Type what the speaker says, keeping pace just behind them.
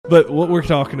But what we're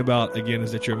talking about, again,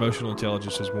 is that your emotional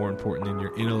intelligence is more important than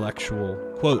your intellectual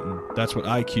quotient. That's what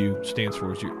IQ stands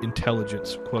for, is your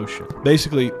intelligence quotient.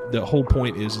 Basically, the whole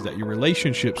point is that your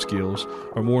relationship skills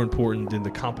are more important than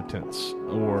the competence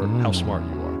or how smart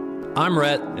you are. I'm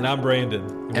Rhett. And I'm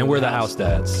Brandon. And we're the House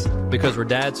Dads. Because we're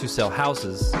dads who sell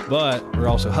houses. But we're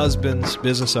also husbands,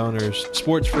 business owners,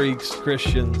 sports freaks,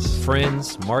 Christians,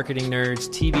 friends, marketing nerds,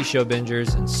 TV show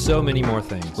bingers, and so many more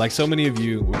things. Like so many of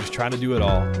you, we're just trying to do it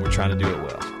all, and we're trying to do it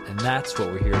well. And that's what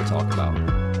we're here to talk about.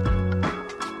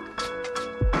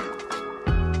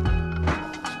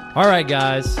 All right,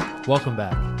 guys. Welcome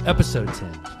back. Episode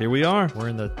 10. Here we are. We're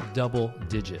in the double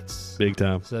digits. Big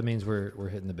time. So that means we're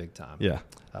hitting the big time. Yeah.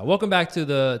 Welcome back to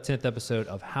the 10th episode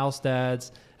of House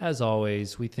Dads. As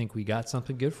always, we think we got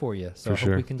something good for you. So I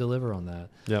hope we can deliver on that.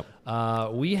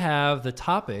 Yep. We have the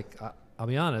topic. I'll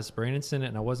be honest, Brandon sent it,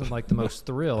 and I wasn't like the most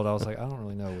thrilled. I was like, I don't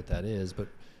really know what that is. But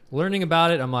learning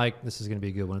about it, I'm like, this is going to be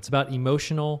a good one. It's about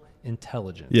emotional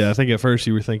intelligence. Yeah, I think at first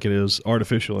you were thinking it was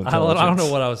artificial intelligence. I don't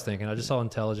know what I was thinking. I just saw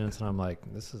intelligence, and I'm like,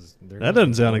 that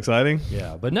doesn't sound exciting.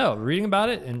 Yeah, but no, reading about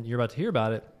it, and you're about to hear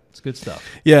about it, it's good stuff.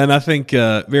 Yeah, and I think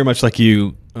very much like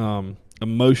you,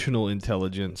 emotional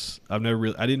intelligence. I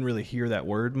didn't really hear that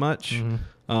word much,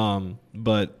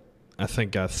 but I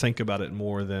think about it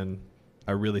more than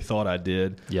I really thought I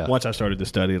did. Yeah. Once I started to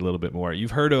study a little bit more.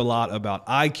 You've heard a lot about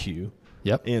IQ.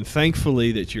 Yep. And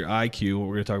thankfully that your IQ, what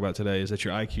we're going to talk about today, is that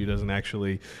your IQ doesn't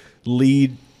actually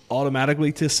lead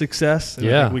automatically to success. And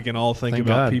I think we can all think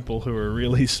about people who are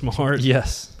really smart.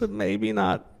 Yes. But maybe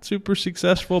not super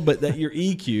successful, but that your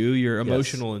EQ, your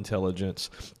emotional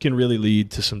intelligence, can really lead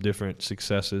to some different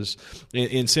successes.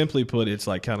 And simply put, it's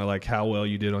like kind of like how well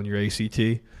you did on your ACT.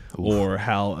 Or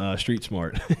how street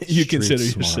smart you consider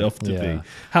yourself to be.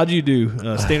 How'd you do?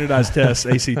 Standardized tests,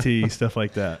 ACT, stuff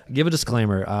like that. Give a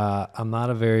disclaimer. I'm not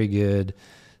a very good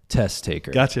test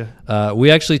taker. Gotcha.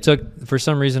 We actually took, for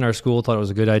some reason, our school thought it was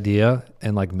a good idea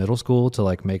in like middle school to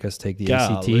like make us take the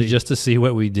ACT just to see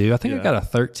what we do. I think I got a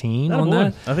 13 on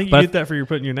that. I think you get that for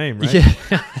putting your name, right? Yeah.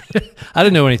 I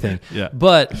didn't know anything. Yeah.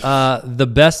 But the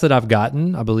best that I've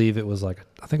gotten, I believe it was like,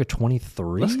 I think a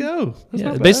 23. Let's go. That's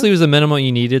not bad. Basically, it was the minimum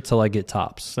you needed to like get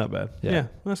tops. It's not bad. Yeah,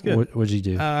 that's good. What'd you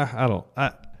do? I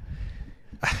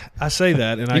say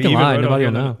that, and you I can even lie. wrote Nobody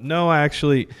on will know. No,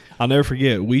 I'll never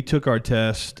forget. We took our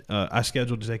test. I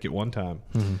scheduled to take it one time.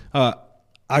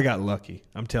 I got lucky.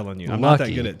 I'm telling you. I'm not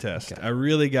that good at tests. Okay. I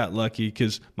really got lucky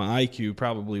because my IQ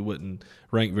probably wouldn't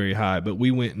rank very high. But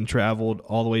we went and traveled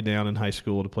all the way down in high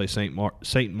school to play St.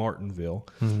 Martinville.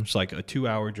 It's like a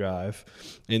 2-hour drive.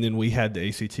 And then we had the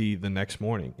ACT the next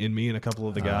morning. And me and a couple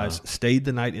of the guys stayed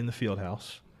the night in the field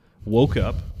house, woke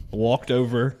up, walked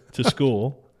over to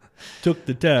school, took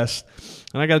the test,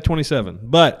 and I got a 27.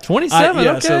 But 27,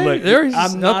 okay. So look,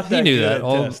 I'm not that knew good that.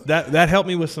 at tests. That helped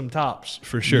me with some tops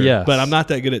for sure. Yes. But I'm not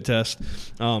that good at tests.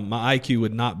 My IQ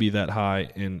would not be that high,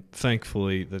 and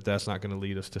thankfully that's not going to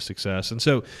lead us to success. And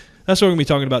so that's what we're going to be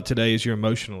talking about today is your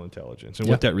emotional intelligence and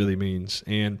what that really means.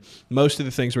 And most of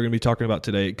the things we're going to be talking about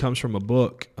today, it comes from a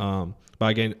book by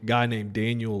a guy named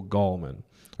Daniel Goleman.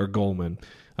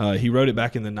 He wrote it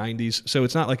back in the 90s, so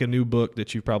it's not like a new book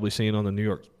that you've probably seen on the New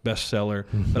York bestseller.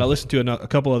 But I listened to a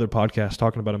couple other podcasts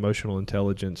talking about emotional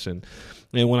intelligence, and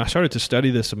when I started to study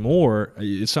this more,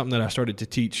 it's something that I started to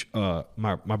teach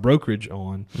my brokerage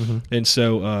on. And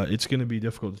so it's going to be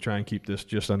difficult to try and keep this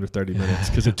just under 30 minutes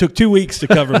because it took 2 weeks to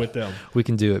cover with them. We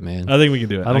can do it, man. I think we can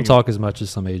do it. I don't talk as much as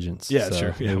some agents. Yeah, so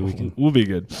sure. Yeah, we'll be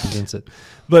good. Convince it.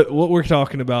 But what we're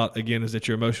talking about, again, is that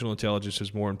your emotional intelligence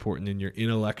is more important than your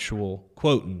intellectual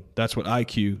quotient. That's what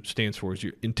IQ stands for, is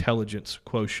your intelligence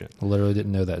quotient. I literally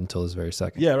didn't know that until this very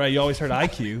second. Yeah, right. You always heard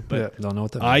IQ, but don't know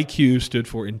what that means. IQ stood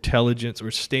for intelligence, or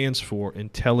stands for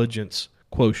intelligence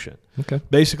quotient. Okay.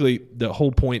 Basically, the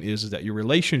whole point is that your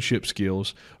relationship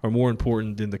skills are more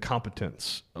important than the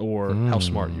competence or how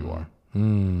smart you are.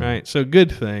 Right? So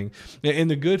good thing. And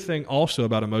the good thing also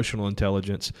about emotional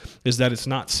intelligence is that it's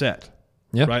not set.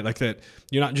 Yeah. Right? Like that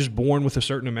you're not just born with a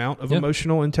certain amount of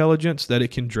emotional intelligence, that it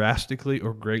can drastically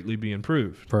or greatly be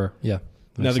improved.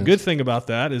 Now, the good thing about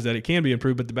that is that it can be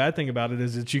improved, but the bad thing about it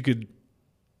is that you could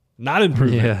not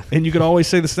improve it. And you could always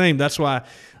say the same. That's why,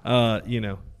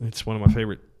 it's one of my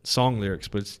favorite song lyrics,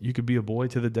 but it's, you could be a boy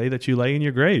to the day that you lay in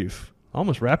your grave. I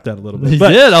almost rapped that a little bit. You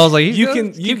did. I was like, you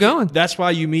can keep going. That's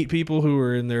why you meet people who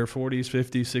are in their 40s,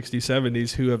 50s, 60s,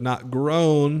 70s who have not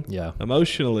grown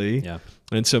emotionally.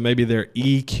 And so maybe their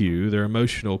EQ, their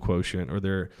emotional quotient, or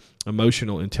their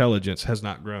emotional intelligence has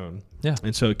not grown. Yeah.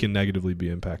 And so it can negatively be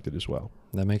impacted as well.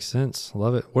 That makes sense.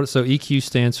 Love it. So EQ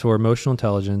stands for emotional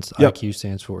intelligence. Yep. IQ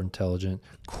stands for intelligent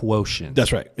quotient.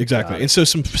 That's right. Exactly. And so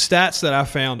some stats that I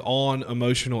found on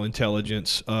emotional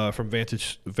intelligence from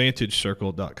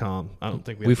VantageCircle.com. I don't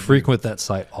think we frequent that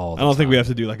site all the time. I don't think we have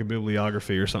to do like a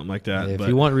bibliography or something like that. Yeah, but if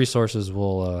you want resources,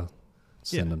 we'll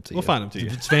send them to you. We'll find them to you.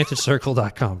 It's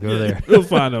VantageCircle.com. Go there. We'll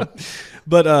find them.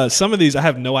 But some of these, I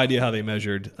have no idea how they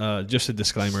measured. Just a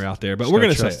disclaimer out there. But we're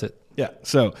going to say it. Yeah.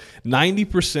 So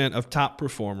 90% of top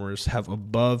performers have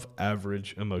above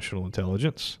average emotional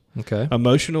intelligence. Okay.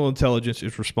 Emotional intelligence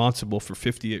is responsible for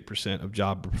 58% of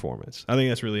job performance. I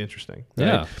think that's really interesting. Right?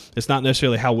 Yeah. It's not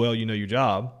necessarily how well you know your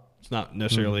job. It's not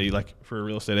necessarily like for a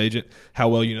real estate agent, how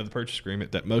well you know the purchase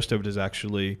agreement. That most of it is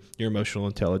actually your emotional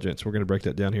intelligence. We're going to break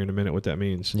that down here in a minute, what that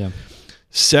means. Yeah.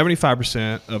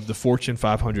 75% of the Fortune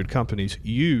 500 companies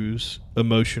use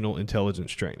emotional intelligence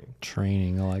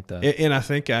training. I like that. And I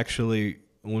think actually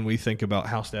when we think about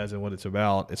House Dads and what it's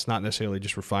about, it's not necessarily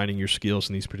just refining your skills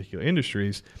in these particular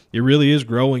industries. It really is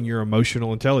growing your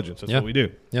emotional intelligence. That's what we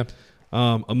do. Yeah.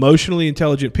 Emotionally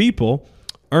intelligent people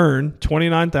earn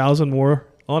 $29,000 more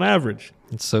on average.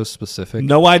 It's so specific.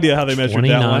 No idea how they measured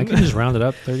that one. Can you just round it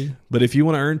up, 30? But if you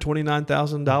want to earn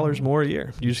 $29,000 more a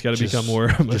year, you just got to become more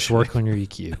emotional. Just work on your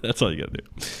EQ. That's all you got to do.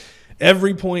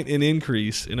 Every point in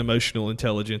increase in emotional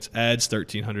intelligence adds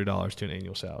 $1,300 to an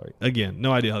annual salary. Again,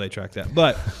 no idea how they track that.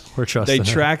 But they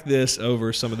track this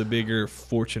over some of the bigger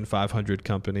Fortune 500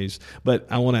 companies. But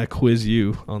I want to quiz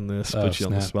you on this, put you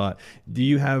on the spot. Do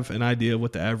you have an idea of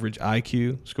what the average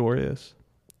IQ score is?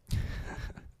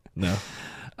 No.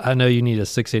 I know you need a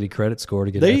 680 credit score to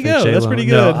get there an you FHA go. That's loan. pretty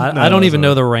good. I don't even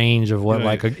know the range of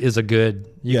what is a good.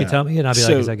 You can tell me, and I'll be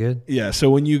like, "Is that good?" Yeah. So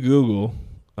when you Google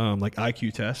like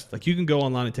IQ test, like you can go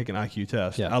online and take an IQ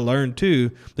test. Yeah. I learned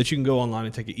too that you can go online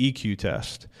and take an EQ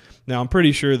test. Now I'm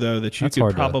pretty sure though that you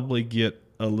could probably get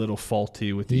a little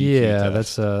faulty with the EQ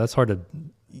test. That's hard to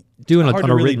do hard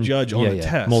to really judge on a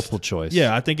test. Multiple choice.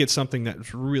 Yeah, I think it's something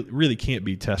that really can't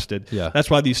be tested. Yeah. That's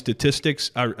why these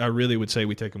statistics, I really would say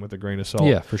we take them with a grain of salt.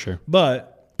 Yeah, for sure.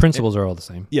 But principles are all the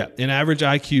same. Yeah, an average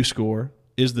IQ score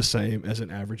is the same as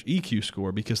an average EQ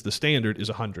score because the standard is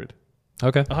 100.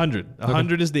 Okay. 100.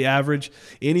 100 is the average.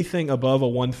 Anything above a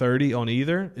 130 on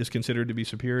either is considered to be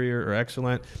superior or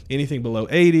excellent. Anything below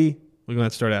 80, we're going to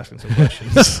have to start asking some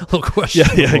questions. Little question.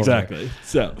 Yeah, exactly.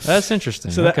 So that's interesting.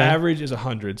 So the average is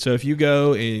 100. So if you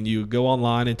go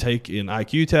online and take an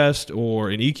IQ test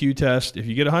or an EQ test, if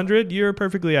you get 100, you're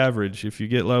perfectly average. If you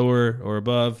get lower or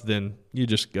above, then you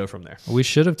just go from there. We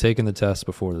should have taken the test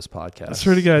before this podcast. That's a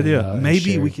pretty good idea.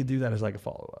 Maybe we could do that as like a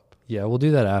follow-up. Yeah, we'll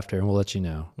do that after, and we'll let you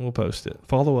know. We'll post it.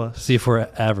 Follow us. See if we're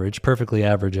average, perfectly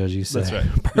average, as you say.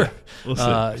 That's right. We'll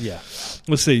see.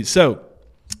 We'll see. So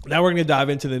now we're going to dive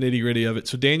into the nitty-gritty of it.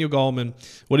 So Daniel Goleman,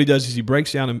 what he does is he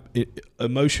breaks down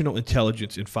emotional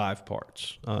intelligence in 5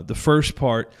 parts. The first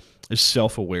part is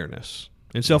self-awareness.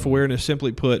 And self-awareness,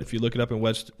 simply put, if you look it up in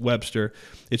Webster,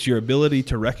 it's your ability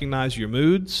to recognize your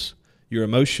moods, your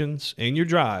emotions, and your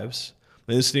drives.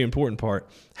 And this is the important part,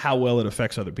 how well it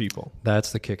affects other people.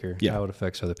 That's the kicker, how it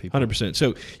affects other people. 100%.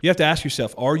 So you have to ask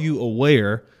yourself, are you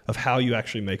aware of how you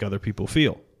actually make other people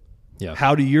feel? Yeah.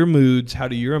 How do your moods, how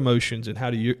do your emotions, and how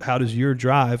does your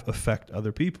drive affect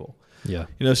other people? Yeah.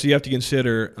 So you have to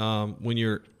consider when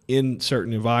you're in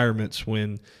certain environments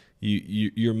when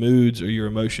your moods or your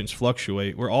emotions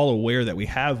fluctuate. We're all aware that we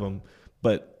have them,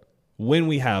 but when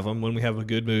we have them, when we have a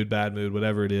good mood, bad mood,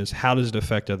 whatever it is, how does it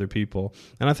affect other people?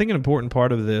 And I think an important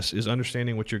part of this is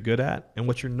understanding what you're good at and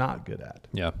what you're not good at.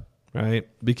 Yeah. Right?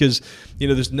 Because,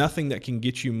 there's nothing that can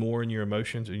get you more in your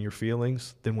emotions and your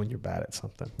feelings than when you're bad at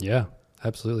something. Yeah,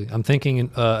 absolutely. I'm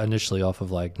thinking initially off of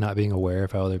like not being aware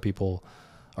of how other people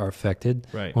are affected.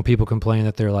 Right. When people complain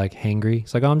that they're like hangry,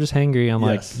 it's like, oh, I'm just hangry. I'm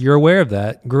like, you're aware of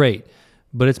that. Great.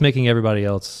 But it's making everybody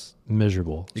else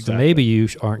miserable. Exactly. So maybe you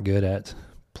aren't good at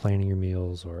planning your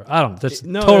meals, or I don't know. That's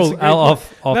total off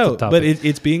the topic. But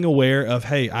it's being aware of,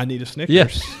 hey, I need a Snickers.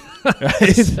 Yes.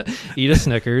 Right? Eat a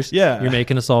Snickers. Yeah. You're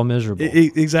making us all miserable.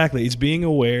 Exactly. It's being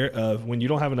aware of when you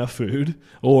don't have enough food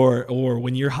or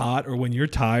when you're hot or when you're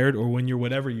tired or when you're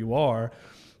whatever you are,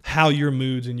 how your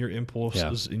moods and your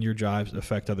impulses and your drives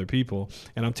affect other people.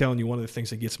 And I'm telling you, one of the things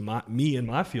that gets me in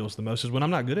my feels the most is when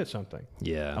I'm not good at something.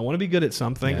 Yeah. I want to be good at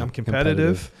something. I'm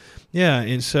competitive. Yeah.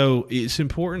 And so it's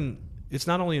important. It's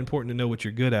not only important to know what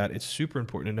you're good at, it's super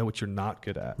important to know what you're not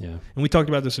good at. Yeah. And we talked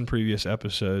about this in previous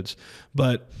episodes,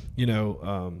 but,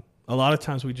 a lot of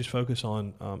times we just focus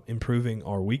on improving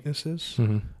our weaknesses.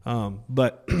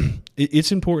 But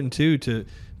it's important too to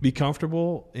be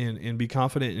comfortable and be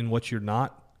confident in what you're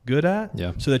not good at,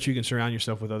 so that you can surround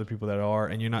yourself with other people that are,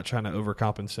 and you're not trying to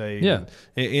overcompensate,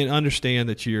 and understand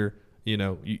that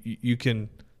you can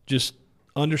just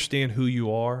understand who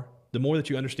you are. The more that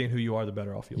you understand who you are, the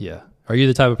better off you'll be. Are you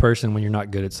the type of person when you're not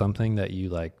good at something that you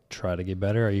like try to get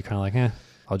better? Or are you kind of like,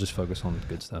 I'll just focus on the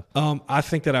good stuff? I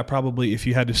think that I probably, if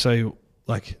you had to say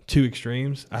like two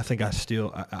extremes, I think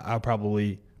I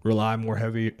probably rely more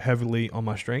heavily on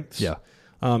my strengths.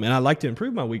 And I like to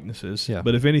improve my weaknesses.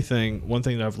 But if anything, one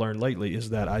thing that I've learned lately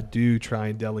is that I do try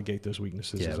and delegate those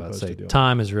weaknesses as opposed to doing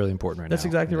time is really important That's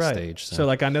now. That's exactly right. Stage, so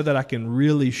like I know that I can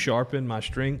really sharpen my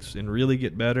strengths and really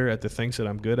get better at the things that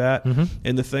I'm good at,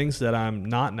 and the things that I'm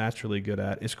not naturally good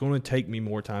at, it's going to take me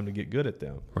more time to get good at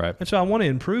them. Right. And so I want to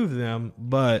improve them,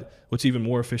 but what's even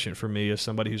more efficient for me is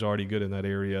somebody who's already good in that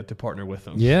area to partner with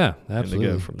them. Yeah,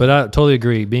 absolutely. But I totally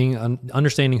agree. Being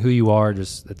understanding who you are,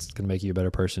 that's going to make you a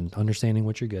better person. Understanding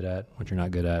what you're good at, what you're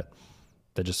not good at,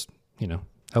 that just,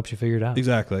 helps you figure it out.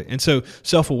 Exactly. And so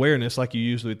self-awareness, like you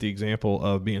used with the example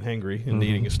of being hangry and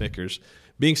eating a Snickers,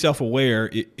 being self-aware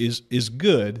is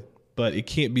good, but it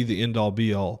can't be the end-all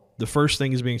be-all. The first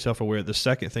thing is being self-aware. The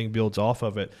second thing builds off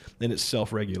of it, then it's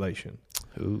self-regulation.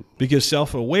 Ooh. Because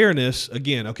self-awareness,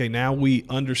 again, okay, now we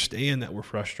understand that we're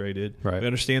frustrated. Right. We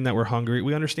understand that we're hungry.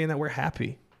 We understand that we're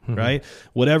happy, right?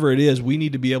 Whatever it is, we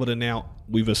need to be able to now,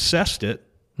 we've assessed it.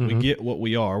 We get what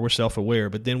we are. We're self-aware,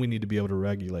 but then we need to be able to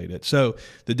regulate it. So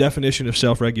the definition of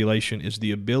self-regulation is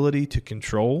the ability to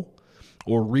control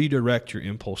or redirect your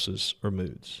impulses or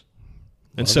moods.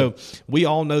 And so we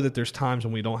all know that there's times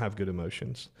when we don't have good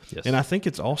emotions. Yes. And I think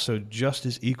it's also just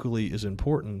as equally as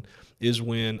important is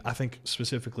when, I think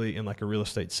specifically in like a real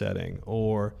estate setting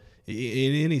or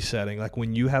in any setting, like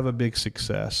when you have a big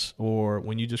success or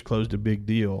when you just closed a big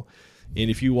deal,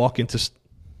 and if you walk into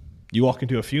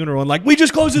a funeral and like, we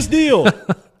just closed this deal.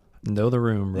 Know the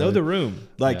room, brother. Know the room.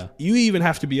 Like you even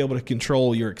have to be able to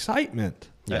control your excitement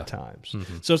at times.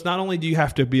 So it's not only do you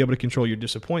have to be able to control your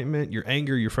disappointment, your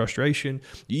anger, your frustration,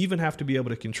 you even have to be able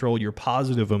to control your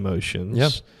positive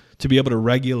emotions to be able to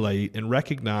regulate and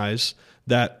recognize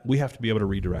that we have to be able to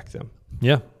redirect them.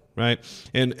 Yeah. Right.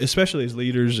 And especially as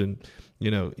leaders and,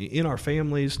 in our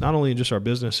families, not only in just our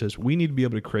businesses, we need to be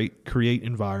able to create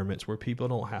environments where people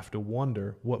don't have to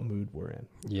wonder what mood we're in.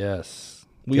 Yes.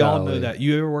 We all know that.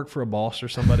 You ever work for a boss or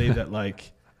somebody that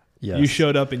like you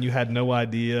showed up and you had no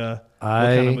idea what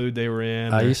kind of mood they were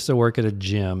in? I used to work at a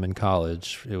gym in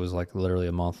college. It was like literally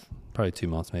a month, probably 2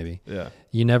 months maybe. Yeah.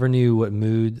 You never knew what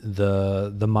mood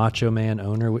the macho man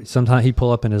owner, sometimes he'd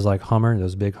pull up in his like Hummer,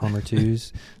 those big Hummer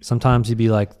 2s. Sometimes he'd be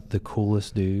like the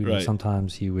coolest dude. Right. And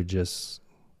sometimes he would just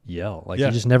yell. Like you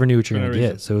just never knew what you're going to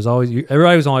get. So it was always,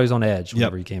 everybody was always on edge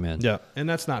whenever you came in. Yeah. And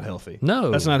that's not healthy.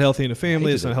 No. That's not healthy in a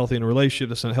family. It's not healthy in a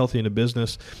relationship. It's not healthy in a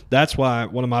business. That's why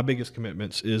one of my biggest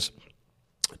commitments is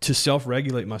to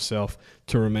self-regulate myself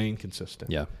to remain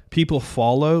consistent. Yeah. People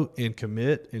follow and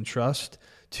commit and trust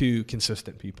to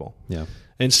consistent people. Yeah.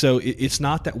 And so it's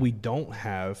not that we don't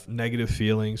have negative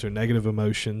feelings or negative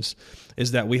emotions,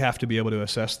 is that we have to be able to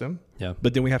assess them. Yeah.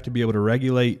 But then we have to be able to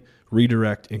regulate,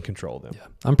 redirect, and control them. Yeah.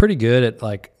 I'm pretty good at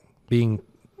like being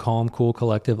calm, cool,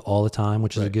 collective all the time,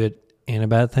 which is a good and a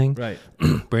bad thing. Right.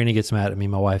 Brandy gets mad at me.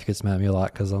 My wife gets mad at me a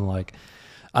lot because I'm like,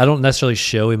 I don't necessarily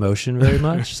show emotion very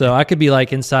much. So I could be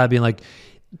like inside being like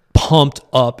pumped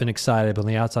up and excited, but on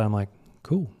the outside I'm like,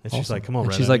 cool. And she's like, come on,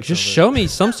 and she's like, just show me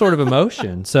some sort of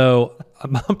emotion. So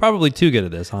I'm probably too good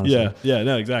at this, honestly. Yeah,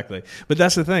 no, exactly. But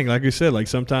that's the thing. Like we said, like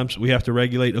sometimes we have to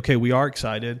regulate, okay, we are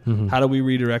excited. How do we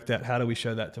redirect that? How do we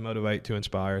show that to motivate, to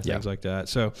inspire, things like that?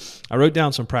 So I wrote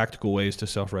down some practical ways to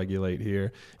self-regulate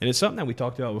here. And it's something that we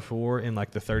talked about before in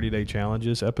like the 30-day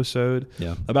challenges episode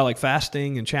about like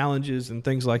fasting and challenges and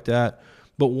things like that.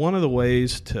 But one of the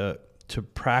ways to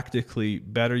practically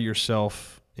better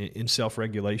yourself in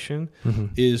self-regulation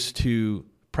is to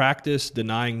practice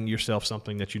denying yourself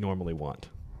something that you normally want.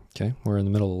 Okay, we're in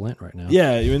the middle of Lent right now.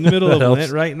 Yeah, you're in the middle of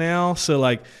Lent right now. So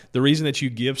like the reason that you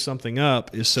give something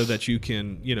up is so that you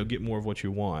can, get more of what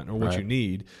you want or what you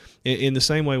need. In the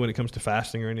same way when it comes to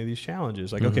fasting or any of these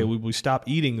challenges, like, okay, we stop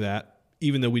eating that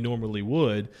even though we normally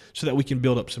would, so that we can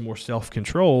build up some more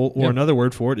self-control, or another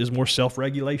word for it is more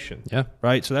self-regulation. Yeah.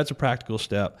 Right? So that's a practical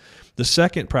step. The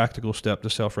second practical step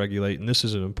to self-regulate, and this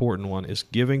is an important one, is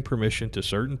giving permission to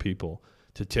certain people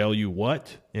to tell you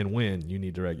what and when you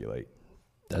need to regulate.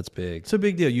 That's big. It's a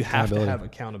big deal. You have to have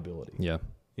accountability. Yeah.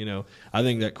 You know, I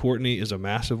think that Courtney is a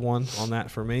massive one on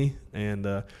that for me,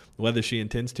 and whether she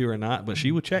intends to or not, but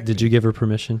she would check. Did you give her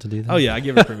permission to do that? Oh yeah, I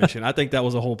give her permission. I think that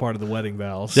was a whole part of the wedding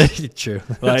vows. True.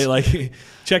 Right? Like,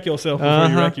 check yourself before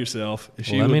you wreck yourself.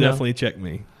 She would definitely check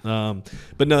me.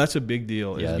 But no, that's a big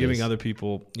deal. Is giving other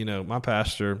people, you know, my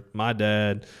pastor, my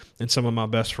dad, and some of my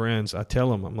best friends, I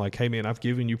tell them, I'm like, hey man, I've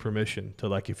given you permission to,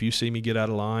 like, if you see me get out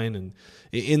of line, and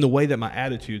in the way that my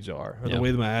attitudes are, or the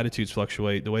way that my attitudes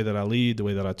fluctuate, the way that I lead, the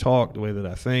way that I talk, the way that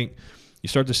I think, you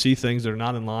start to see things that are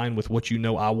not in line with what you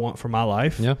know I want for my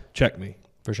life. Yeah. Check me.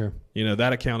 For sure. You know,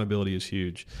 that accountability is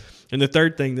huge. And the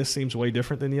third thing, this seems way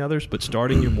different than the others, but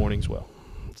starting your mornings well.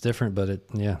 It's different, but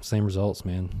same results,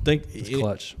 man. It's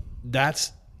clutch.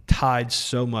 That's tied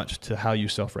so much to how you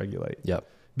self-regulate. Yep.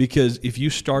 Because if you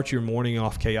start your morning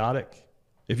off chaotic,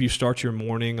 if you start your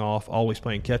morning off always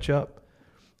playing catch up,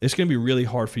 it's going to be really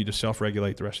hard for you to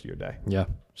self-regulate the rest of your day. Yeah.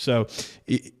 So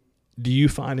do you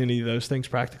find any of those things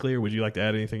practically, or would you like to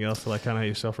add anything else to, like, kind of how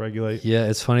you self-regulate? Yeah,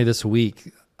 it's funny this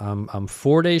week. I'm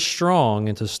 4 days strong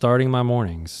into starting my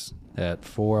mornings at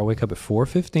 4. I wake up at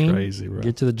 4:15. Crazy, bro.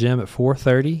 Get to the gym at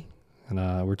 4:30.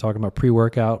 And we're talking about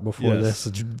pre-workout before this.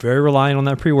 It's very reliant on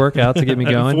that pre-workout to get me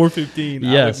going. 4:15.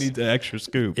 Yes. I would need the extra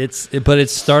scoop. But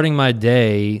it's starting my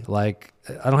day. Like,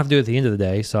 I don't have to do it at the end of the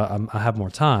day, so I have more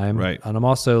time. Right. And I'm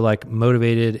also, like,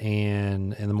 motivated,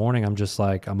 and in the morning I'm just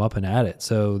like, I'm up and at it.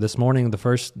 So this morning, the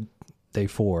first day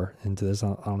 4 into this, I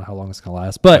don't know how long it's going to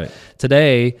last. But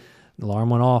today, the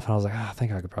alarm went off, and I was like, I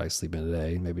think I could probably sleep in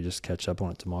today, maybe just catch up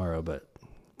on it tomorrow. But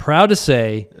proud to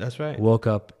say, that's right. Woke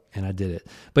up and I did it.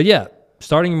 But yeah,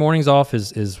 starting your mornings off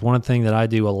is one thing that I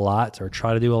do a lot, or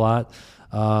try to do a lot.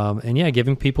 And yeah,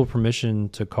 giving people permission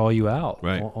to call you out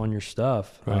on your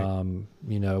stuff. Right.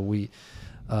 You know,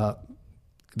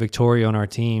 Victoria on our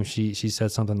team, she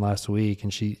said something last week,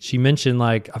 and she mentioned,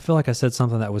 like, I feel like I said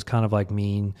something that was kind of, like,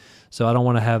 mean. So I don't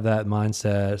want to have that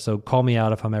mindset. So call me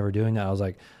out if I'm ever doing that. I was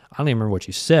like, I don't even remember what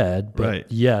you said,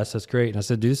 but yes, that's great. And I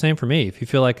said, do the same for me. If you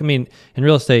feel like, I mean, in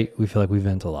real estate, we feel like we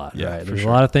vent a lot, right? There's a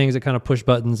lot of things that kind of push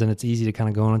buttons, and it's easy to kind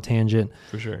of go on a tangent.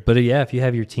 For sure. But yeah, if you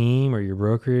have your team or your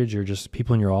brokerage or just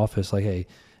people in your office, like, hey,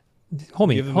 hold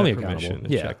me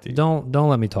accountable. Yeah. Don't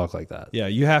let me talk like that. Yeah.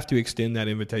 You have to extend that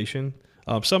invitation.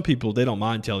 Some people, they don't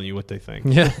mind telling you what they think.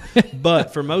 Yeah.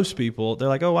 But for most people, they're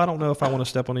like, oh, I don't know if I want to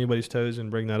step on anybody's toes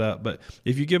and bring that up. But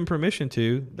if you give them permission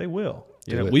to, they will.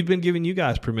 You know, we've been giving you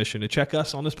guys permission to check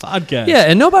us on this podcast. Yeah,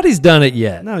 and nobody's done it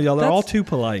yet. No, y'all, they're all too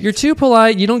polite. You're too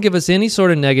polite. You don't give us any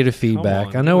sort of negative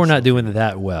feedback. I know we're not doing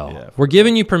that well. Yeah, we're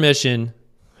giving you permission.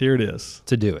 Here it is.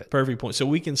 To do it. Perfect point. So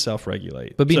we can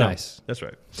self-regulate. But be nice. That's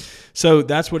right. So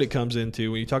that's what it comes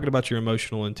into. When you're talking about your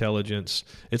emotional intelligence,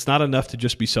 it's not enough to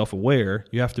just be self-aware.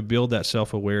 You have to build that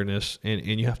self-awareness, and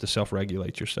you have to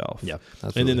self-regulate yourself. Yeah,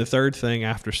 absolutely. And then the third thing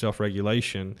after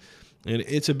self-regulation, and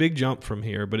it's a big jump from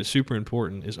here, but it's super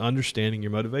important, is understanding your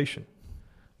motivation.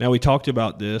 Now, we talked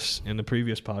about this in the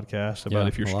previous podcast about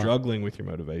if you're struggling with your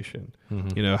motivation,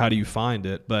 you know, how do you find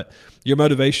it? But your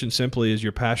motivation simply is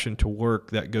your passion to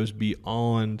work that goes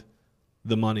beyond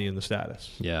the money and the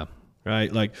status. Yeah.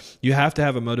 Right? Like, you have to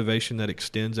have a motivation that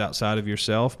extends outside of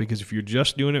yourself, because if you're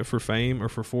just doing it for fame or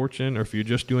for fortune, or if you're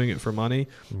just doing it for money,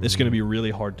 it's going to be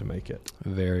really hard to make it.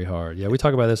 Very hard. Yeah, we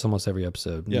talk about this almost every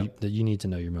episode. Yeah. That you need to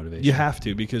know your motivation. You have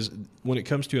to, because when it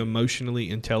comes to emotionally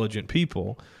intelligent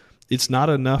people, it's not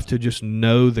enough to just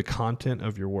know the content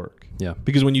of your work. Yeah.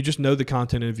 Because when you just know the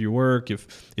content of your work,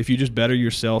 if you just better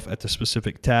yourself at the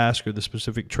specific task or the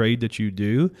specific trade that you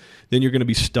do, then you're going to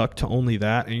be stuck to only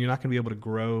that, and you're not going to be able to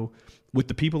grow with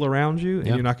the people around you, and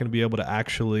you're not going to be able to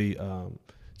actually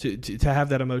to have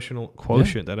that emotional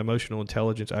quotient, that emotional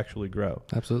intelligence actually grow.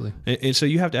 Absolutely. And so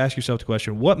you have to ask yourself the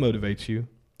question, what motivates you,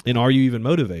 and are you even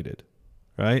motivated?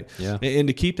 Right? Yeah. And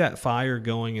to keep that fire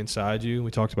going inside you, we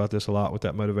talked about this a lot with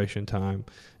that motivation time,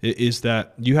 is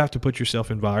that you have to put yourself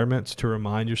in environments to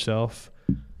remind yourself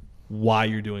why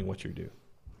you're doing what you do.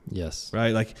 Yes.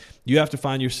 Right? Like, you have to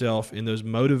find yourself in those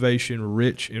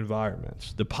motivation-rich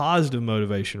environments, the positive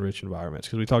motivation-rich environments.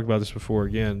 Because we talked about this before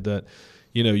again, that,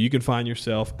 you know, you can find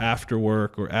yourself after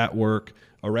work or at work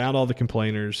around all the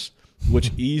complainers,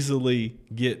 which easily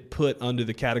get put under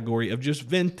the category of just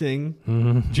venting.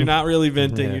 But you're not really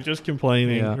venting, you're just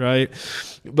complaining, right?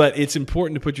 But it's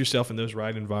important to put yourself in those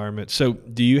right environments. So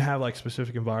do you have, like,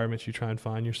 specific environments you try and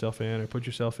find yourself in or put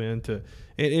yourself in to,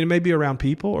 and it may be around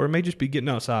people, or it may just be getting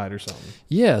outside or something?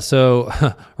 Yeah, so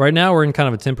right now we're in kind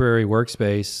of a temporary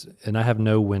workspace, and I have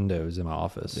no windows in my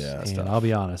office. Yeah, that's and tough. I'll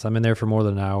be honest, I'm in there for more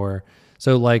than an hour.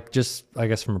 So, like, just, I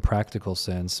guess from a practical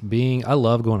sense, I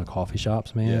love going to coffee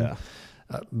shops, man.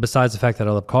 Yeah. Besides the fact that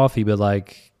I love coffee, but,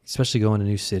 like, especially going to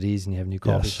new cities and you have new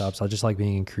coffee Yes. shops. I just like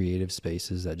being in creative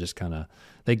spaces that just kind of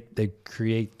they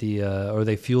create the or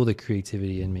they fuel the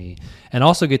creativity in me, and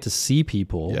also get to see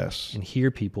people Yes. and hear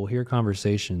people, hear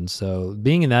conversations. So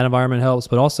being in that environment helps,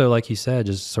 but also like you said,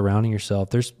 just surrounding yourself.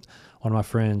 There's one of my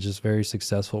friends just very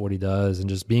successful at what he does, and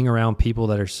just being around people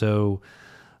that are so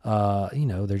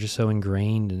they're just so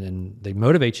ingrained and they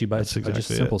motivate you by just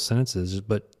simple sentences,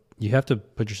 but you have to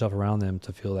put yourself around them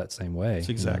to feel that same way. That's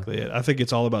exactly it. I think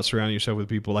it's all about surrounding yourself with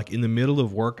people. Like in the middle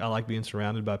of work, I like being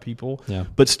surrounded by people,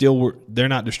 but still they're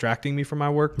not distracting me from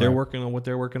my work. They're working on what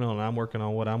they're working on, and I'm working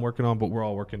on what I'm working on, but we're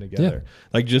all working together.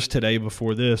 Like just today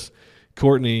before this,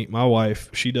 Courtney, my wife,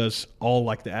 she does all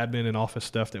like the admin and office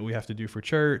stuff that we have to do for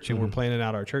church, and we're planning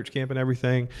out our church camp and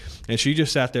everything. And she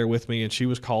just sat there with me, and she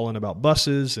was calling about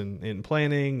buses and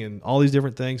planning and all these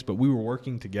different things, but we were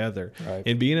working together. Right.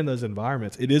 And being in those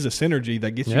environments, it is a synergy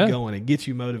that gets you going and gets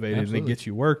you motivated and it gets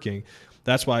you working.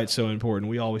 That's why it's so important.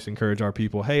 We always encourage our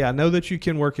people, hey, I know that you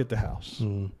can work at the house.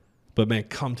 But man,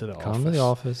 come to the office. Come to the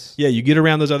office. Yeah, you get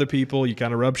around those other people, you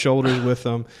kind of rub shoulders with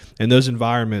them, and those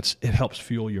environments, it helps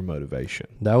fuel your motivation.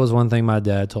 That was one thing my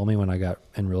dad told me when I got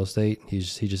in real estate. He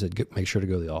just said, make sure to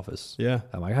go to the office. Yeah.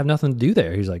 I'm like, I have nothing to do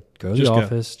there. He's like, go to the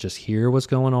office, just hear what's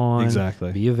going on.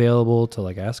 Exactly. Be available to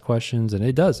like ask questions, and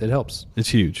it helps. It's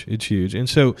huge. It's huge. And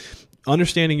so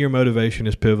understanding your motivation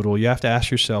is pivotal. You have to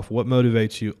ask yourself, what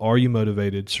motivates you? Are you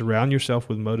motivated? Surround yourself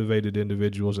with motivated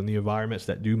individuals in the environments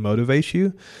that do motivate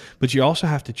you. But you also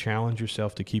have to challenge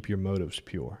yourself to keep your motives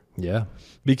pure. Yeah.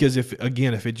 Because if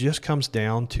it just comes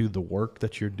down to the work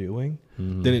that you're doing,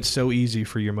 then it's so easy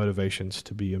for your motivations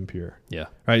to be impure. Yeah.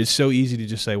 Right? It's so easy to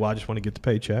just say, well, I just want to get the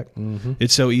paycheck.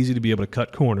 It's so easy to be able to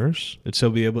cut corners. It's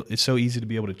so easy to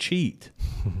be able to cheat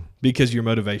because your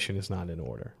motivation is not in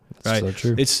order. That's right? so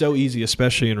true. It's so easy,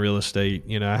 especially in real estate.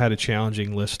 You know, I had a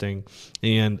challenging listing,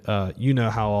 and you know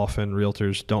how often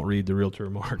realtors don't read the realtor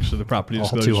remarks or the property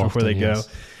disclosures before they go.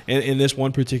 And this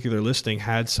one particular listing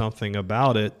had something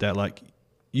about it that like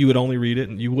you would only read it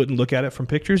and you wouldn't look at it from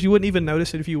pictures. You wouldn't even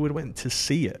notice it if you would went to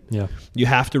see it. Yeah. You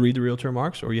have to read the realtor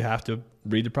remarks, or you have to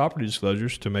read the property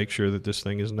disclosures to make sure that this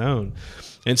thing is known.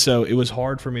 And so it was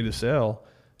hard for me to sell.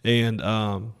 And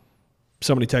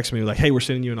somebody texted me like, hey, we're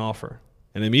sending you an offer.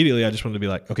 And immediately I just wanted to be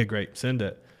like, okay, great, send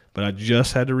it. But I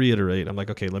just had to reiterate. I'm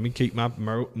like, okay, let me keep my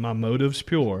motives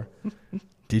pure.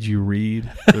 Did you read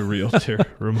the realtor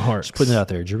remarks? Just putting it out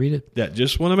there. Did you read it? Yeah,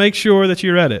 just want to make sure that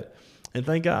you read it. And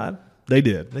thank God they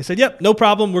did. They said, yep, no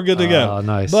problem. We're good to go. Oh,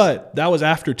 nice. But that was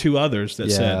after two others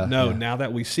that said, no, now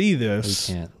that we see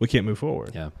this, we can't move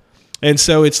forward. Yeah. And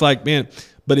so it's like, man,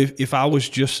 but if I was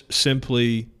just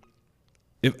simply,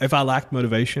 if I lacked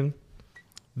motivation,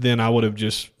 then I would have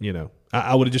just,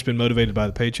 I would have just been motivated by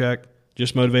the paycheck,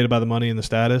 just motivated by the money and the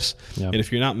status. Yeah. And if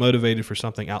you're not motivated for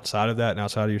something outside of that and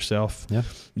outside of yourself,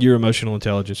 your emotional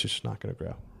intelligence is just not going to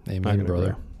grow. Amen,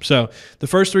 brother. So the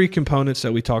first three components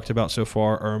that we talked about so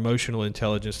far are emotional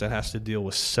intelligence that has to deal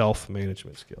with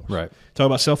self-management skills. Right. Talk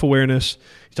about self-awareness,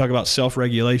 you talk about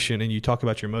self-regulation, and you talk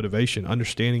about your motivation,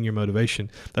 understanding your motivation.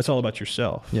 That's all about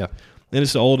yourself. Yeah. And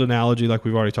it's the old analogy like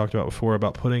we've already talked about before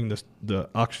about putting the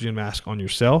oxygen mask on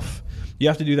yourself. You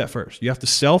have to do that first. You have to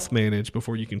self-manage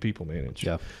before you can people manage.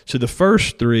 Yeah. So the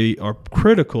first three are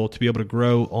critical to be able to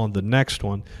grow on the next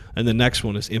one, and the next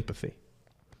one is empathy.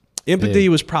 Empathy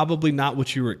was probably not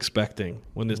what you were expecting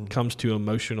when it comes to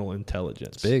emotional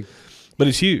intelligence. It's big. But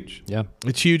it's huge. Yeah.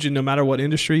 It's huge, and no matter what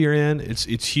industry you're in,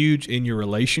 it's huge in your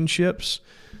relationships.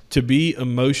 To be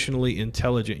emotionally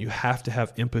intelligent, you have to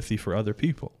have empathy for other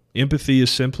people. Empathy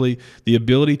is simply the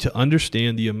ability to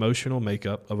understand the emotional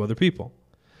makeup of other people.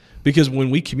 Because when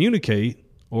we communicate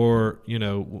or,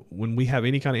 when we have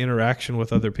any kind of interaction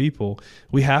with other people,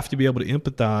 we have to be able to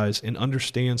empathize and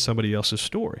understand somebody else's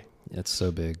story. It's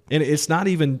so big. And it's not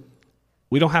even,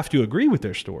 we don't have to agree with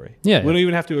their story. Yeah. We don't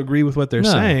even have to agree with what they're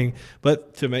saying,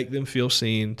 but to make them feel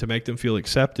seen, to make them feel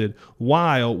accepted,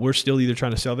 while we're still either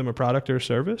trying to sell them a product or a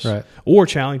service, or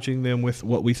challenging them with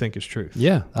what we think is truth.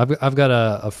 Yeah. I've got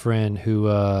a friend who,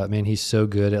 he's so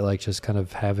good at like just kind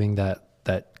of having that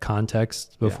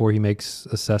context before he makes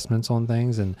assessments on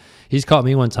things. And he's caught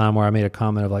me one time where I made a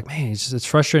comment of like, man, it's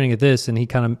frustrating at this. And he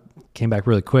kind of came back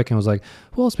really quick and was like,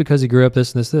 well, it's because he grew up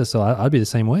this and this. So I'd be the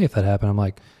same way if that happened. I'm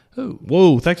like, oh,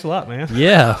 whoa, thanks a lot, man.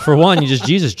 Yeah. For one, you just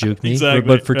Jesus juked me. Exactly,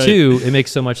 but for two, it makes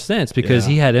so much sense because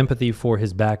he had empathy for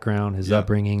his background, his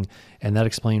upbringing, and that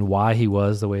explained why he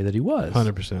was the way that he was.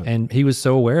 100%. And he was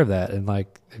so aware of that. And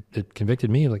like, it convicted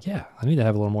me like, yeah, I need to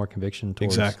have a little more conviction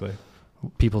towards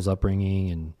people's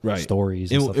upbringing and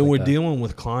stories. And we're dealing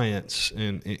with clients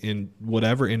in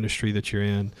whatever industry that you're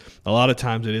in. A lot of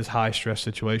times it is high stress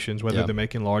situations, whether they're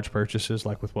making large purchases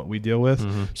like with what we deal with.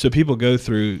 So people go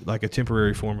through like a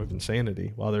temporary form of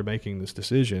insanity while they're making this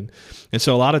decision. And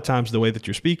so a lot of times the way that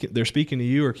they're speaking to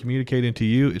you or communicating to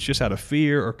you, it's just out of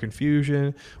fear or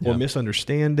confusion or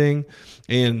misunderstanding.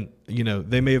 And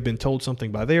they may have been told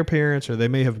something by their parents, or they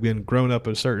may have been grown up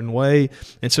a certain way.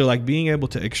 And so like being able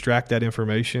to extract that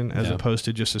information as opposed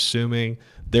to just assuming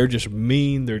they're just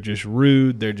mean, they're just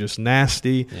rude, they're just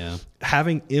nasty. Yeah.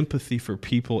 Having empathy for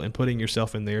people and putting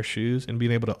yourself in their shoes and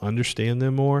being able to understand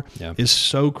them more is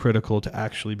so critical to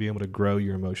actually be able to grow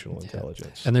your emotional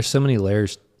intelligence. And there's so many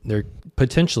layers. There are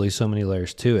potentially so many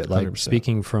layers to it. Like 100%.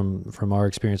 Speaking from our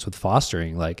experience with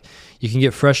fostering, like you can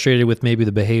get frustrated with maybe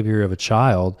the behavior of a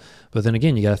child, but then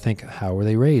again, you got to think, how were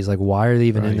they raised? Like, why are they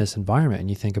even in this environment? And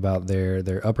you think about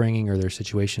their upbringing or their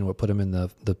situation, what put them in the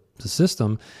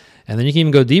system. And then you can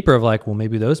even go deeper of like, well,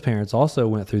 maybe those parents also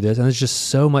went through this. And there's just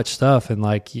so much stuff. And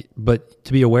like, but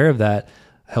to be aware of that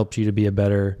helps you to be a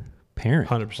better parent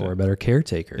 100%. Or a better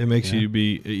caretaker. It makes you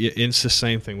be, it's the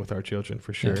same thing with our children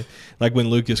for sure. Yeah. Like when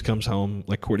Lucas comes home,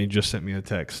 like Courtney just sent me a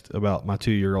text about my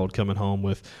 2-year-old coming home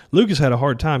with, Lucas had a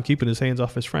hard time keeping his hands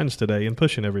off his friends today and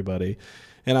pushing everybody.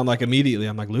 And I'm like, immediately,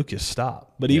 I'm like, Lucas,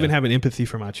 stop. But even having empathy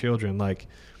for my children, like,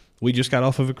 we just got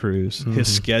off of a cruise. Mm-hmm.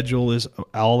 His schedule is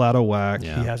all out of whack.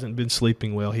 Yeah. He hasn't been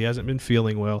sleeping well. He hasn't been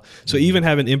feeling well. So even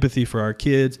having empathy for our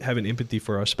kids, having empathy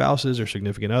for our spouses or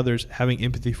significant others, having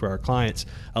empathy for our clients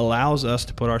allows us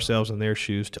to put ourselves in their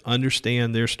shoes, to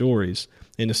understand their stories,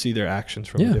 and to see their actions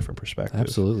from a different perspective.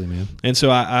 Absolutely, man. And so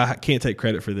I can't take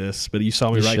credit for this, but you saw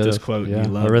me write this quote. Yeah. And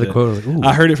you loved I read the quote. Like,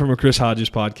 I heard it from a Chris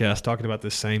Hodges podcast talking about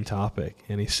this same topic.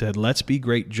 And he said, let's be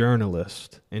great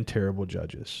journalists and terrible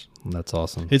judges. That's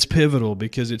awesome. It's pivotal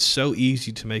because it's so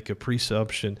easy to make a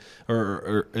presumption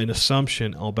or an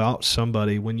assumption about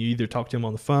somebody when you either talk to them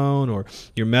on the phone or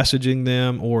you're messaging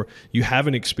them or you have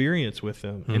an experience with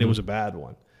them and it was a bad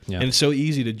one. Yeah. And it's so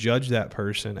easy to judge that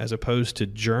person as opposed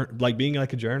to like being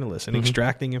like a journalist and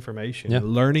extracting information,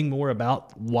 and learning more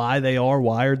about why they are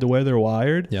wired the way they're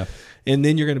wired. Yeah. And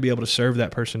then you're going to be able to serve that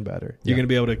person better. You're going to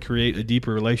be able to create a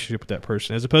deeper relationship with that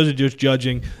person as opposed to just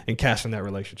judging and casting that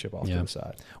relationship off to the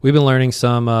side. We've been learning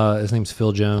some, his name's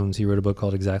Phil Jones. He wrote a book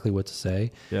called Exactly What to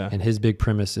Say. Yeah. And his big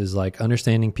premise is like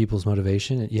understanding people's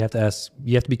motivation. You have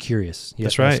to be curious. You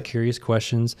have to ask curious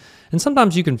questions. And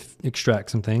sometimes you can extract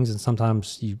some things, and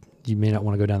sometimes you may not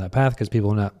want to go down that path because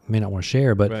people may not want to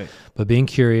share. But being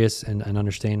curious and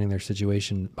understanding their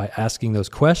situation by asking those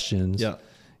questions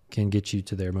can get you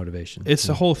to their motivation. It's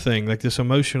the whole thing. Like this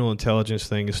emotional intelligence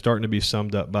thing is starting to be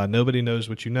summed up by nobody knows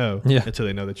what you know until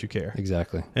they know that you care.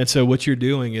 Exactly. And so what you're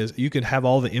doing is you can have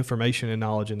all the information and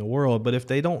knowledge in the world, but if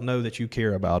they don't know that you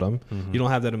care about them, you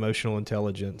don't have that emotional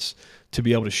intelligence to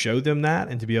be able to show them that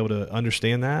and to be able to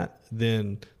understand that,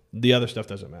 then the other stuff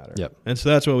doesn't matter. Yep. And so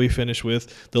that's what we finish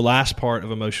with. The last part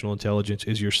of emotional intelligence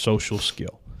is your social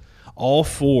skill. All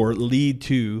four lead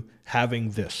to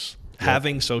having this.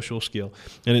 Having social skill.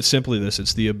 And it's simply this.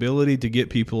 It's the ability to get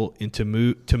people to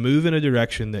move in a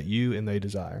direction that you and they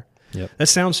desire. Yep. That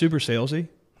sounds super salesy.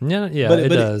 Yeah, it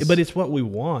does. But it's what we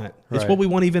want. It's what we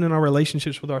want even in our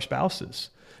relationships with our spouses.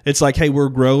 It's like, hey, we're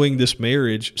growing this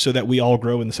marriage so that we all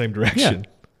grow in the same direction. Yeah.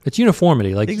 It's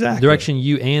uniformity, like direction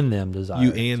you and them desire.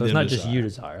 So it's not just you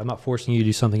desire. I'm not forcing you to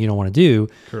do something you don't want to do.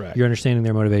 Correct. You're understanding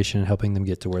their motivation and helping them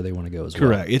get to where they want to go as well.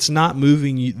 Correct. It's not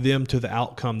moving them to the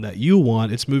outcome that you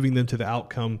want. It's moving them to the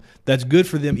outcome that's good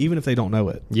for them, even if they don't know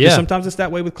it. Yeah. Sometimes it's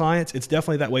that way with clients. It's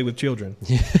definitely that way with children.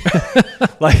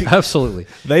 Like absolutely.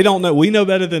 They don't know. We know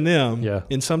better than them. Yeah.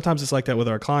 And sometimes it's like that with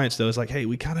our clients, though. It's like, hey,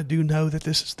 we kind of do know that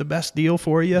this is the best deal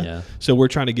for you. Yeah. So we're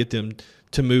trying to get them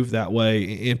to move that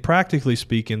way. And practically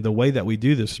speaking, the way that we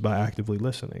do this is by actively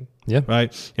listening. Yeah.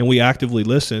 Right. And we actively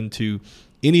listen to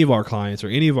any of our clients or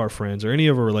any of our friends or any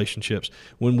of our relationships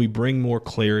when we bring more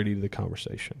clarity to the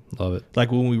conversation. Love it. Like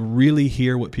when we really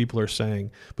hear what people are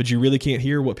saying, but you really can't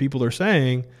hear what people are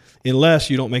saying unless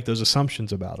you don't make those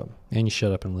assumptions about them. And you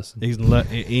shut up and listen.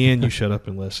 And you shut up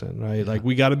and listen, right? Like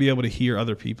we got to be able to hear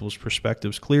other people's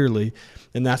perspectives clearly,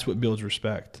 and that's what builds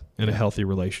respect in a healthy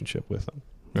relationship with them.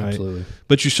 Right? Absolutely.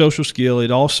 But your social skill, it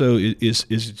also is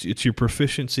it's your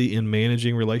proficiency in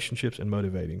managing relationships and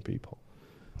motivating people,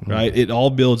 right? It all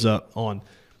builds up on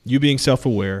you being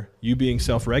self-aware, you being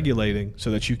self-regulating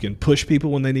so that you can push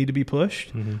people when they need to be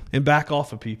pushed and back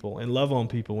off of people and love on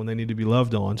people when they need to be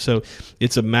loved on. So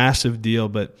it's a massive deal,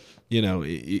 but you know,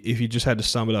 if you just had to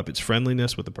sum it up, it's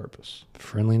friendliness with a purpose.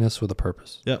 Friendliness with a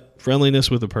purpose. Yep.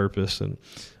 Friendliness with a purpose. And,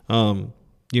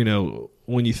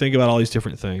 when you think about all these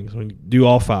different things, when you do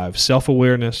all 5,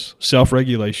 self-awareness,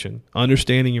 self-regulation,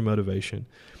 understanding your motivation,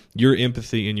 your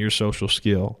empathy, and your social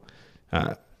skill,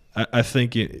 I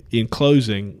think in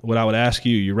closing, what I would ask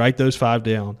you write those 5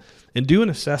 down and do an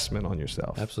assessment on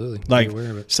yourself.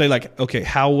 Absolutely. Say okay,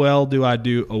 how well do I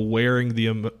do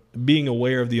being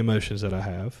aware of the emotions that I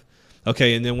have?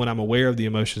 Okay, and then when I'm aware of the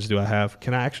emotions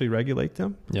can I actually regulate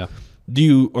them? Yeah.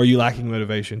 Are you lacking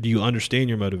motivation? Do you understand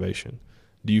your motivation?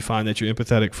 Do you find that you're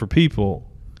empathetic for people?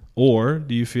 Or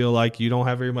do you feel like you don't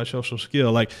have very much social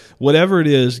skill? Like, whatever it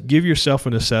is, give yourself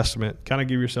an assessment, kind of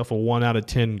give yourself a 1 out of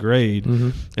 10 grade. Mm-hmm.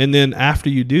 And then after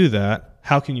you do that,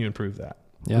 how can you improve that?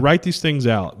 Yeah. Write these things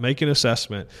out, make an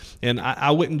assessment. And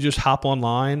I wouldn't just hop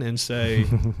online and say,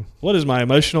 what is my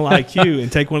emotional IQ,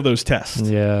 and take one of those tests.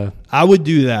 Yeah. I would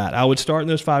do that. I would start in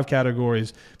those 5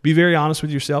 categories, be very honest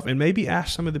with yourself, and maybe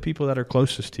ask some of the people that are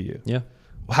closest to you. Yeah.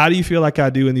 How do you feel like I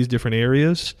do in these different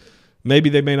areas?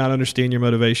 Maybe they may not understand your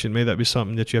motivation. May that be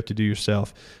something that you have to do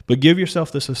yourself. But give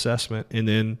yourself this assessment and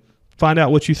then find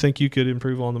out what you think you could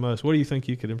improve on the most. What do you think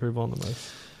you could improve on the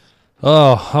most?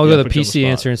 Oh, I'll go the PC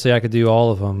answer and say I could do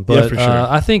all of them. But for sure.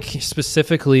 I think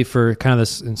specifically for kind of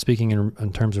this, and speaking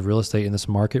in terms of real estate in this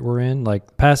market we're in, like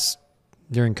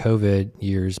during COVID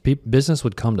years, business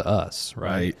would come to us,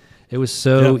 right? It was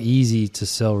so easy to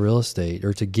sell real estate,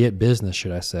 or to get business,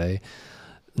 should I say.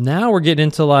 Now we're getting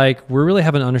into we're really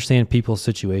having to understand people's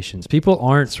situations. People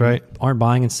aren't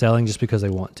buying and selling just because they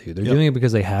want to. They're doing it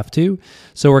because they have to.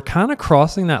 So we're kind of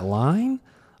crossing that line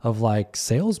of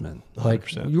salesmen.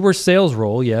 100%. You were sales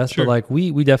role, yes, sure. but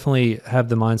we definitely have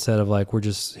the mindset of we're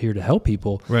just here to help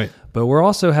people. Right. But we're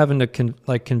also having to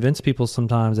convince people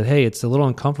sometimes that, hey, it's a little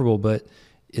uncomfortable, but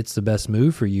it's the best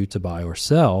move for you to buy or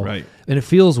sell. Right. And it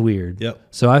feels weird. Yep.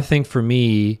 So I think for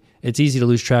me, it's easy to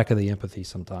lose track of the empathy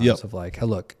sometimes of hey,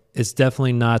 look, it's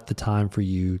definitely not the time for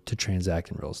you to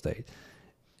transact in real estate.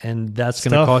 And that's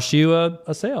going to cost you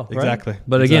a sale. Right? Exactly.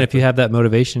 But again, if you have that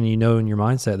motivation, in your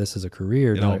mindset, this is a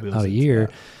career, not a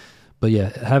year. But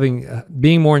yeah,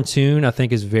 being more in tune, I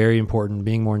think, is very important.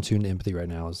 Being more in tune to empathy right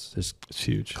now is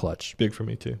huge, clutch. Big for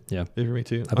me too. Yeah, big for me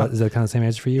too. Is that kind of the same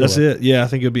answer for you? That's it. Yeah, I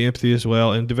think it'll be empathy as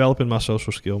well, and developing my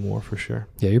social skill more for sure.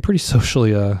 Yeah, you're pretty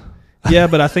socially. Yeah,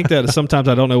 but I think that sometimes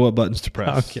I don't know what buttons to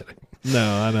press. I'm kidding. No,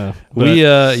 I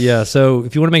know. So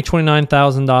if you want to make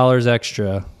 $29,000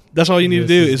 extra, that's all you need to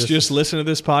do is just listen to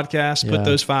this podcast, put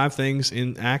those 5 things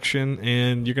in action,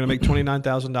 and you're going to make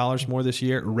 $29,000 more this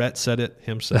year. Rhett said it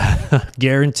himself.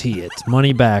 Guarantee it.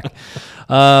 Money back.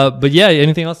 But yeah,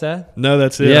 anything else to add? No,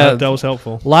 that's it. Yeah, that was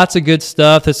helpful. Lots of good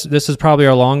stuff. This is probably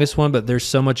our longest one, but there's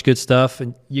so much good stuff,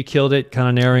 and you killed it, kind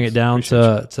of narrowing it down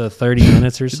to 30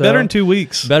 minutes or so. Better than 2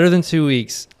 weeks. Better than 2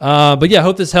 weeks. But yeah, I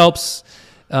hope this helps.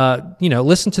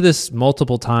 Listen to this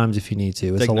multiple times if you need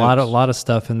to. It's a lot of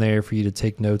stuff in there for you to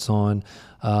take notes on.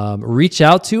 Reach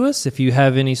out to us if you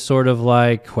have any sort of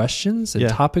questions and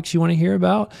topics you want to hear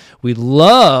about. We'd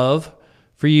love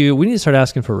for you. We need to start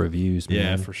asking for reviews, man.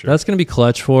 Yeah, for sure. That's going to be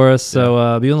clutch for us.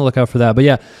 So be on the lookout for that. But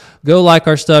yeah, go like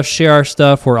our stuff, share our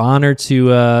stuff. We're honored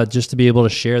to just to be able to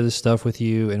share this stuff with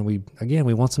you. And we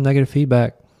want some negative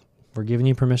feedback. We're giving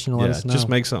you permission to let us know. Just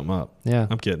make something up. Yeah.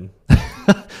 I'm kidding.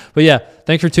 But yeah,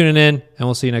 thanks for tuning in, and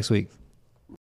we'll see you next week.